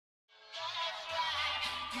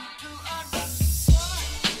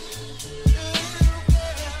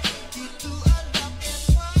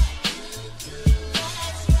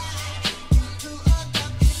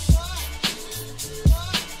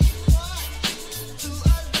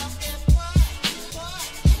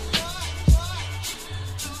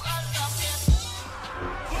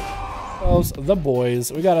The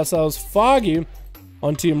boys. We got ourselves Foggy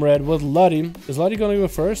on Team Red with Luddy. Is Luddy going to go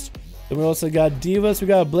first? Then we also got Divas. We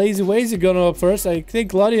got Blazy Wazy going up first. I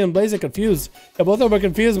think Luddy and Blazy are confused. Yeah, both of them are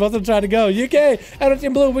confused. Both of them trying to go. UK. And on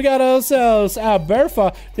Team Blue, we got ourselves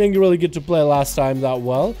Berfa. Didn't really get to play last time that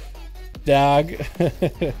well. Dag.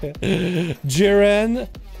 Jiren.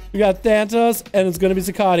 We got Thantos, and it's going to be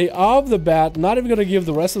Zakati off the bat. Not even going to give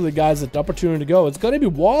the rest of the guys an opportunity to go. It's going to be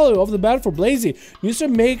Wall off the bat for Blazy. Needs to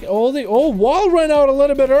make all the... Oh, Wall ran out a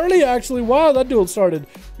little bit early, actually. Wow, that duel started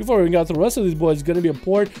before we even got to the rest of these boys. It's going to be a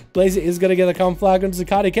port. Blazy is going to get a come flag on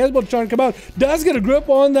Zakati. Casbolt trying to come out. Does get a grip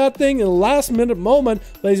on that thing in the last minute moment.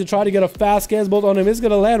 Blazy try to get a fast Casbolt on him. He's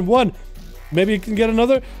going to land one. Maybe he can get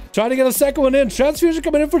another. Try to get a second one in. Transfusion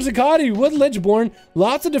coming in for Zakati with Lichborn.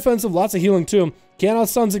 Lots of defensive, lots of healing too. Can't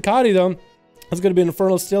outstun Zakati though. It's going to be an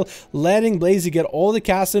Infernal still, letting Blazy get all the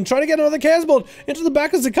casts in. Trying to get another Casbolt into the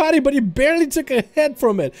back of Zakati, but he barely took a hit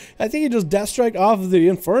from it. I think he just Death Strike off of the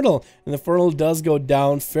Infernal. And the Infernal does go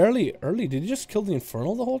down fairly early. Did he just kill the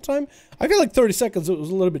Infernal the whole time? I feel like 30 seconds was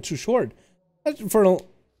a little bit too short. That Infernal,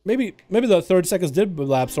 maybe the 30 seconds did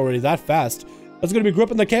lapse already that fast. That's going to be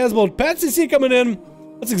gripping the Casbolt. Patsy C coming in.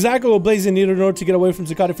 That's exactly what Blazy needed in order to get away from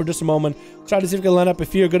Zakati for just a moment. Try to see if we can line up a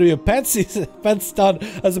fear. Going to be a Patsy pet stun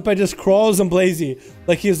as the pet just crawls on Blazy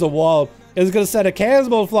like he's the wall. It's going to set a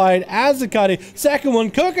Casbolt flying as Zakati. Second one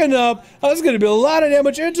cooking up. That's going to be a lot of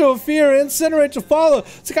damage into a fear. Incinerate to follow.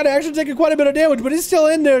 Zakati actually taking quite a bit of damage, but he's still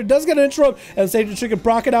in there. Does get an interrupt. And Sage Chicken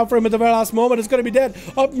proc it out for him at the very last moment. It's going to be dead.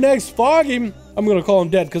 Up next, Foggy. I'm going to call him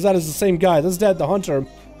dead because that is the same guy. That's Dead the Hunter,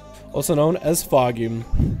 also known as Foggy.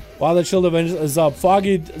 While the Shield of Vengeance is up,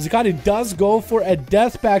 Zakati does go for a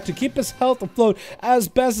death pack to keep his health afloat as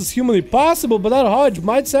best as humanly possible, but that Hodge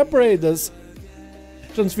might separate this.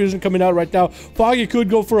 Transfusion coming out right now. Foggy could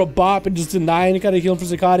go for a bop and just deny any kind of healing for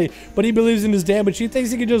Zakati, but he believes in his damage. He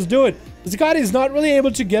thinks he can just do it. Zakati is not really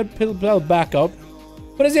able to get health back up,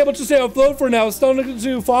 but is able to stay afloat for now. Stone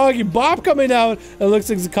to Foggy. Bop coming out. It looks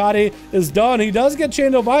like Zakati is done. He does get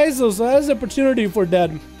Chain of Ice, though, so that is an opportunity for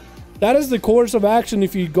Dead. That is the course of action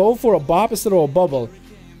if you go for a Bop instead of a Bubble.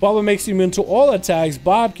 Bubble makes you immune to all attacks.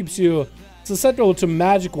 Bop keeps you susceptible to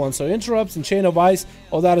magic ones. So interrupts and Chain of Ice,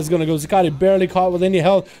 all that is going to go. Zakati barely caught with any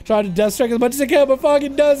health. Trying to Death Strike as much as he can, but Foggy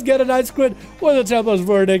does get a nice crit with a Templar's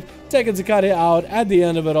Verdict. Taking Zakati out at the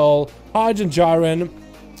end of it all. Hodge and Jaren.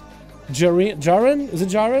 Jaren? Is it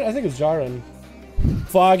Jaren? I think it's Jaren.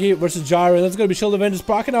 Foggy versus Jaren. That's going to be Shield of Vengeance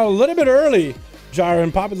procking out a little bit early.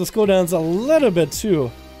 Jaren popping the cooldowns a little bit too,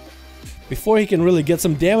 before he can really get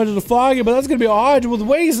some damage to the Foggy, but that's going to be a Hodge with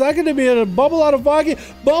Waste. That's going to be a bubble out of Foggy.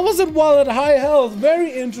 Bubbles it while at high health.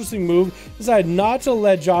 Very interesting move. Decide not to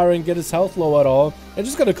let Jaren get his health low at all. And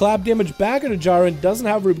just going to clap damage back into Jaren. Doesn't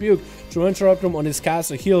have Rebuke to interrupt him on his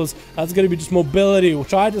cast of heals. That's going to be just mobility. We'll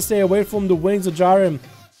try to stay away from the wings of Jaren.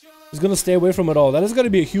 He's going to stay away from it all. That is going to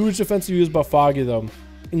be a huge defensive use by Foggy though.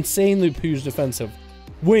 Insanely huge defensive.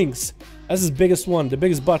 Wings. That's his biggest one, the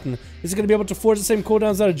biggest button. He's going to be able to force the same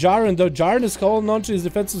cooldowns that of Jaren, though Jaren is holding on to his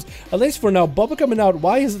defenses, at least for now. Bubble coming out.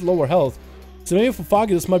 Why is it lower health? So maybe for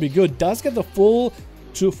Foggy this might be good. Does get the full,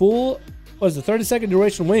 what is it, 30-second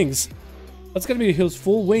duration wings. That's going to be his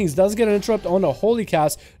full wings. Does get an interrupt on a holy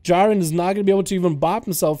cast. Jaren is not going to be able to even bop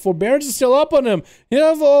himself. Forbearance is still up on him. He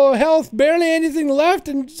has health, barely anything left,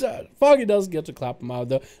 and Foggy does get to clap him out,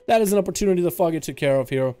 though. That is an opportunity that Foggy took care of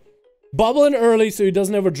here. Bubbling early so he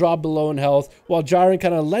doesn't ever drop below in health, while Jaren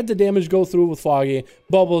kind of let the damage go through with Foggy.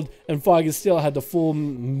 Bubbled, and Foggy still had the full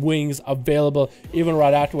wings available even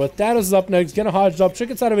right afterwards. Thanos is up next, getting Hodged up, trick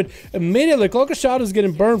inside of it immediately. Cloak of Shadow is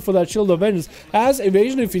getting burned for that Shield of Vengeance. Has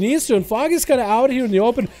evasion if he needs to, and Foggy's kind of out here in the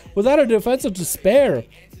open without a defensive to spare.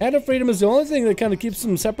 Hand of Freedom is the only thing that kind of keeps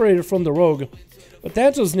him separated from the Rogue. But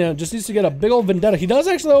Thanos now just needs to get a big old Vendetta. He does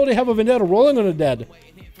actually already have a Vendetta rolling on the Dead.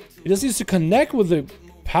 He just needs to connect with the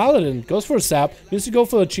Paladin. Goes for a sap. Needs to go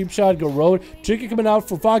for a cheap shot. Garrode. Tricky coming out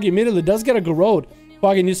for Foggy immediately. Does get a Garrode.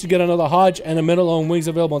 Foggy needs to get another Hodge and a middle-long wings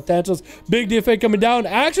available on Thantos. Big DFA coming down.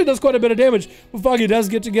 Actually does quite a bit of damage. But Foggy does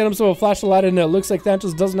get to get himself a flash of light in there. Looks like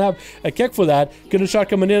Thantos doesn't have a kick for that. Good shot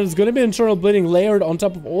coming in. It's going to be internal bleeding layered on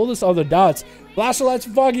top of all this other dots. Flash of lights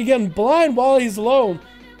for Foggy getting blind while he's low.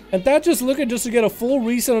 And that just looking just to get a full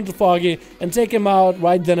reset onto Foggy and take him out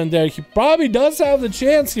right then and there. He probably does have the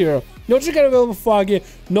chance here. No trick available for Foggy.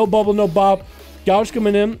 No bubble, no bop. Gouge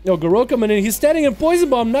coming in. No, Garou coming in. He's standing in Poison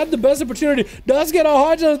Bomb. Not the best opportunity. Does get a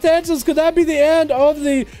hodge on Thantos. Could that be the end of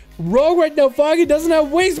the Rogue right now? Foggy doesn't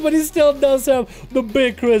have wings, but he still does have the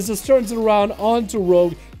big crit. Just turns it around onto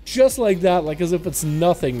Rogue. Just like that, like as if it's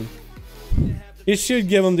nothing. He should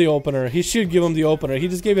give him the opener. He should give him the opener. He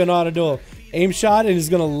just gave you an auto duel. Aim shot, and he's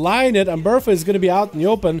going to line it. And Burfa is going to be out in the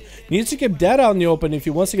open. Needs to keep dead out in the open if he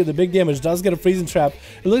wants to get the big damage. Does get a freezing trap.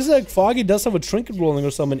 It looks like Foggy does have a trinket rolling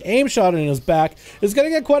or something. Aim shot in his back. It's going to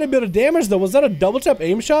get quite a bit of damage, though. Was that a double tap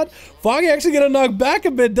aim shot? Foggy actually going to knock back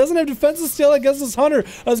a bit. Doesn't have defenses still against this Hunter.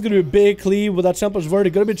 That's going to be a big cleave with that Templar's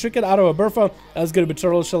Verdict. Going to be trinket out of a Burfa. That's going to be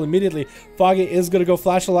Turtle Shell immediately. Foggy is going to go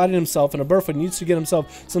flash a light in himself, and a Burfa needs to get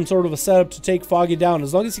himself some sort of a setup to take Foggy down.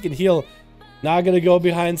 As long as he can heal. Not gonna go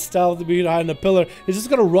behind stealth, behind the pillar. He's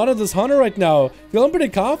just gonna run at this Hunter right now. Feeling pretty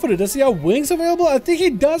confident. Does he have wings available? I think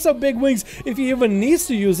he does have big wings if he even needs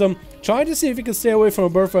to use them. Trying to see if he can stay away from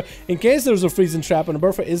a Burfa in case there's a freezing trap. And a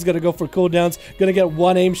Burfa is gonna go for cooldowns. Gonna get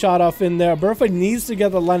one aim shot off in there. Burfa needs to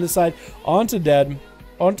get the line of sight onto Dead,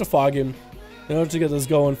 onto Foggy in order to get this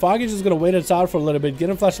going. Foggy's just gonna wait it out for a little bit,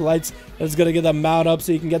 get him flash of lights, and it's gonna get that mount up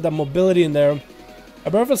so you can get that mobility in there. A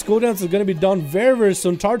Burfa's cooldowns is going to be done very, very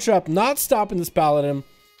soon. Tar Trap not stopping this Paladin.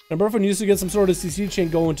 And Burfa needs to get some sort of CC chain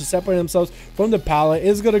going to separate themselves from the Paladin.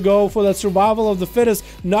 Is going to go for that survival of the fittest.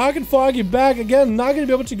 Knocking Foggy back. Again, not going to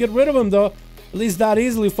be able to get rid of him, though. At least not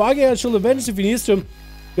easily. Foggy has Shield of Vengeance if he needs to.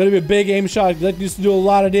 Going to be a big aim shot. That needs to do a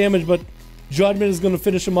lot of damage, but Judgment is going to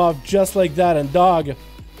finish him off just like that. And Dog.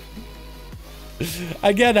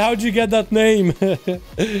 Again, how'd you get that name?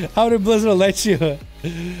 How did Blizzard let you?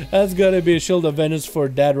 That's gonna be a Shield of Vengeance for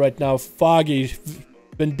Dead right now. Foggy,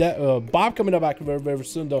 Bob coming up back very, very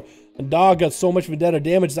soon though. And Dog got so much Vendetta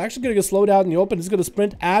damage. It's actually gonna get slowed out in the open. He's gonna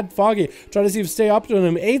sprint at Foggy, try to see if stay up to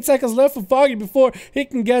him. 8 seconds left for Foggy before he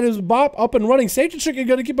can get his Bob up and running. Safety trick is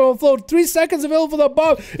gonna keep him afloat. 3 seconds available for that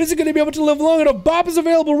Bob. Is he gonna be able to live long enough? Bob is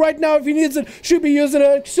available right now if he needs it. Should be using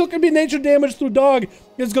it. Still can be nature damage through Dog.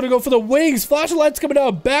 He's gonna go for the wings. Flash of lights coming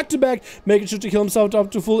out back to back, making sure to kill himself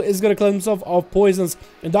up to full. Is gonna cleanse himself of poisons,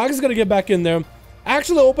 and Dog is gonna get back in there.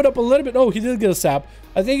 Actually, open up a little bit. Oh, he did get a sap.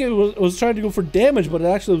 I think it was trying to go for damage, but it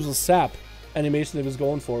actually was a sap animation that he was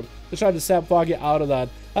going for. They tried to sap Foggy out of that.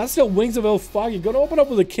 That's still wings of Foggy. Gonna open up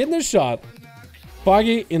with a kidney shot.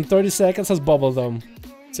 Foggy in 30 seconds has bubbled them.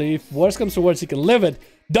 So if worst comes to worst, he can live it.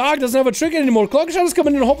 Dog doesn't have a trinket anymore. Cloak shot is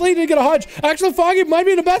coming in. Hopefully he didn't get a hodge. Actually, Foggy might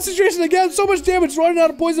be in a bad situation again. So much damage running out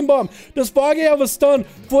of Poison Bomb. Does Foggy have a stun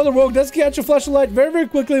for the Rogue? Does catch a flash of light very, very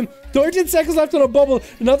quickly. 13 seconds left on a bubble.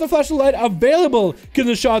 Another flash of light available. Get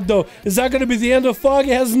the shot though. Is that going to be the end of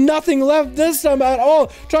Foggy? Has nothing left this time at all.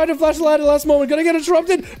 Tried to flash the light at the last moment. Gonna get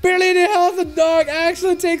interrupted. Barely any health. The Dog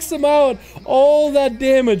actually takes him out. All that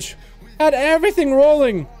damage. Had everything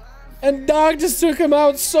rolling. And Dog just took him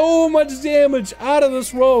out. So much damage out of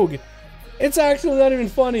this Rogue. It's actually not even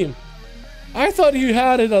funny. I thought you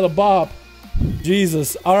had it at a bop.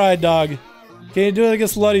 Jesus. Alright, Dog. Can you do it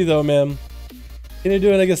against Luddy, though, man? Can you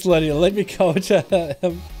do it against Luddy? Let me coach.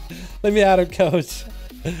 Let me add him coach.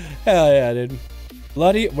 Hell yeah, dude.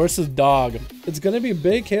 Luddy versus Dog. It's gonna be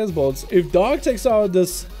big Chaos Bolts. If Dog takes out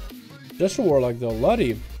this Gesture Warlock, though,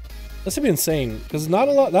 Luddy, that's gonna be insane. Because not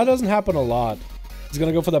a lot. That doesn't happen a lot. He's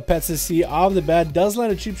gonna go for the pet CC off the bat. Does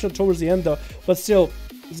land a cheap shot towards the end though, but still,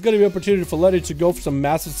 it's gonna be an opportunity for Luddy to go for some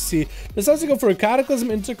massive CC. Decides to go for a Cataclysm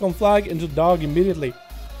into Conflag into Dog immediately,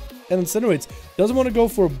 and incinerates. Doesn't want to go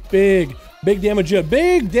for big damage here.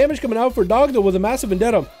 Big damage coming out for Dog though with a massive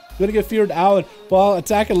Vendetta. Gonna get feared out while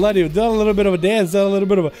attacking Luddy. Done a little bit of a dance, done a little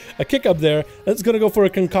bit of a kick up there. That's gonna go for a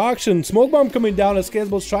concoction. Smoke bomb coming down as Chaos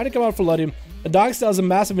Bolts trying to come out for Luddy. And Dog still has a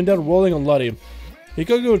massive Vendetta rolling on Luddy. He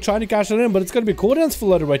could go trying to cash it in, but it's going to be cooldowns for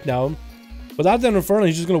Luddy right now. Without that Inferno,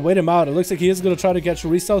 he's just going to wait him out. It looks like he is going to try to catch a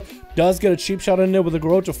resell. Does get a cheap shot in there with a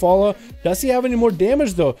Garou to follow. Does he have any more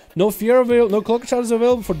damage, though? No fear available. No cloak shot is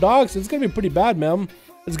available for Dogs. So it's going to be pretty bad, man.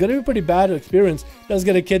 It's going to be pretty bad experience. Does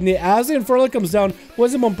get a kidney. As the Inferno comes down,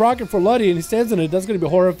 Poison Bomb procket for Luddy, and he stands in it. That's going to be a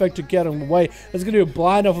horror effect to get him away. It's going to be a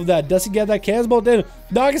blind off of that. Does he get that Chaos Bolt in?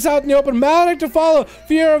 Dog is out in the open. Maledict to follow.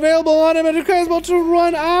 Fear available on him, and a Chaos Bolt to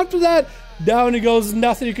run after that. Down he goes.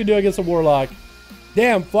 Nothing you can do against a Warlock.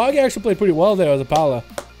 Damn, Foggy actually played pretty well there as a Pala.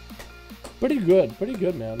 Pretty good,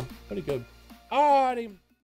 man. Pretty good. Alrighty.